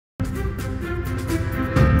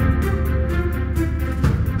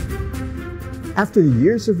After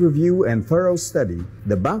years of review and thorough study,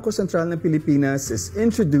 the Bangko Sentral ng Pilipinas is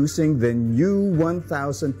introducing the new 1,000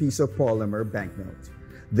 piso polymer banknote.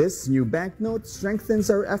 This new banknote strengthens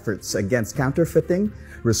our efforts against counterfeiting,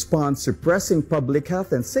 responds to pressing public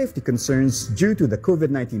health and safety concerns due to the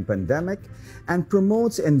COVID-19 pandemic, and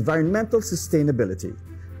promotes environmental sustainability.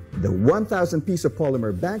 The 1,000 piso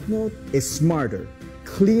polymer banknote is smarter,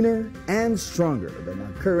 cleaner, and stronger than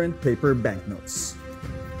our current paper banknotes.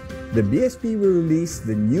 The BSP will release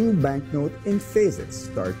the new banknote in phases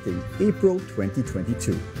starting April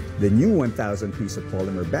 2022. The new 1,000 piso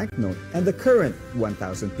polymer banknote and the current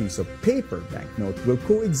 1,000 piso paper banknote will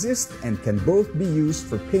coexist and can both be used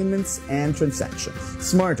for payments and transactions.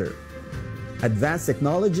 Smarter. Advanced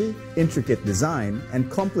technology, intricate design, and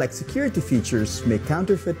complex security features make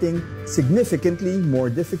counterfeiting significantly more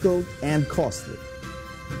difficult and costly.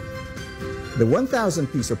 The 1,000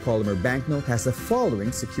 piso polymer banknote has the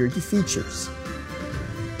following security features: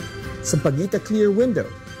 Sampaguita clear window,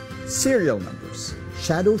 serial numbers,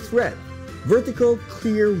 shadow thread, vertical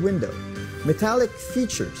clear window, metallic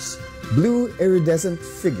features, blue iridescent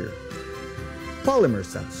figure, polymer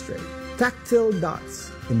substrate, tactile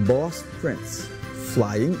dots, embossed prints,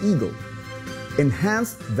 flying eagle,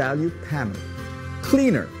 enhanced value panel,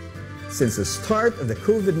 cleaner. Since the start of the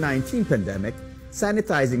COVID-19 pandemic,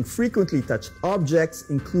 sanitizing frequently touched objects,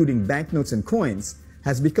 including banknotes and coins,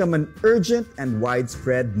 has become an urgent and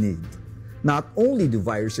widespread need. Not only do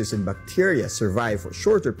viruses and bacteria survive for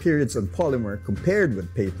shorter periods on polymer compared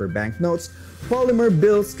with paper banknotes, polymer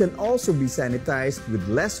bills can also be sanitized with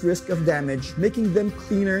less risk of damage, making them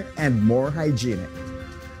cleaner and more hygienic.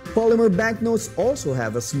 Polymer banknotes also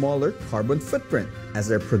have a smaller carbon footprint, as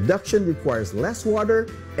their production requires less water,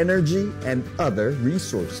 energy, and other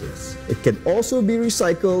resources. It can also be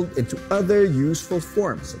recycled into other useful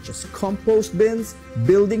forms such as compost bins,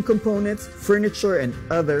 building components, furniture, and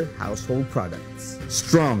other household products.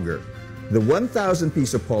 Stronger. The 1,000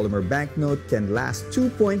 piso polymer banknote can last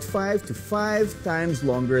 2.5 to 5 times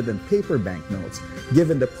longer than paper banknotes,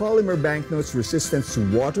 given the polymer banknote's resistance to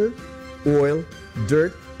water, oil,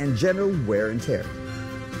 dirt, and general wear and tear.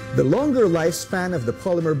 The longer lifespan of the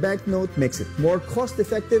polymer banknote makes it more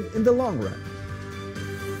cost-effective in the long run.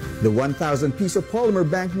 The 1,000 piso polymer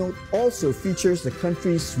banknote also features the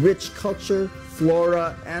country's rich culture,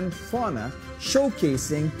 flora, and fauna,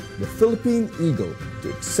 showcasing the Philippine eagle to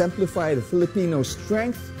exemplify the Filipino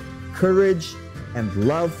strength, courage, and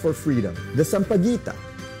love for freedom. The Sampaguita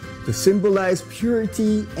to symbolize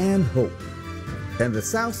purity and hope. And the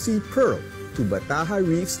South Sea pearl to Bataha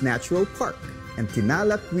Reef's Natural Park, and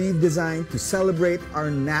Tinalak weave design to celebrate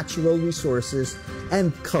our natural resources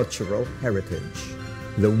and cultural heritage.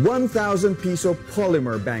 The 1,000 piso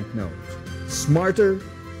polymer banknote. Smarter,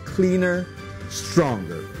 cleaner,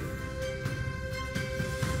 stronger.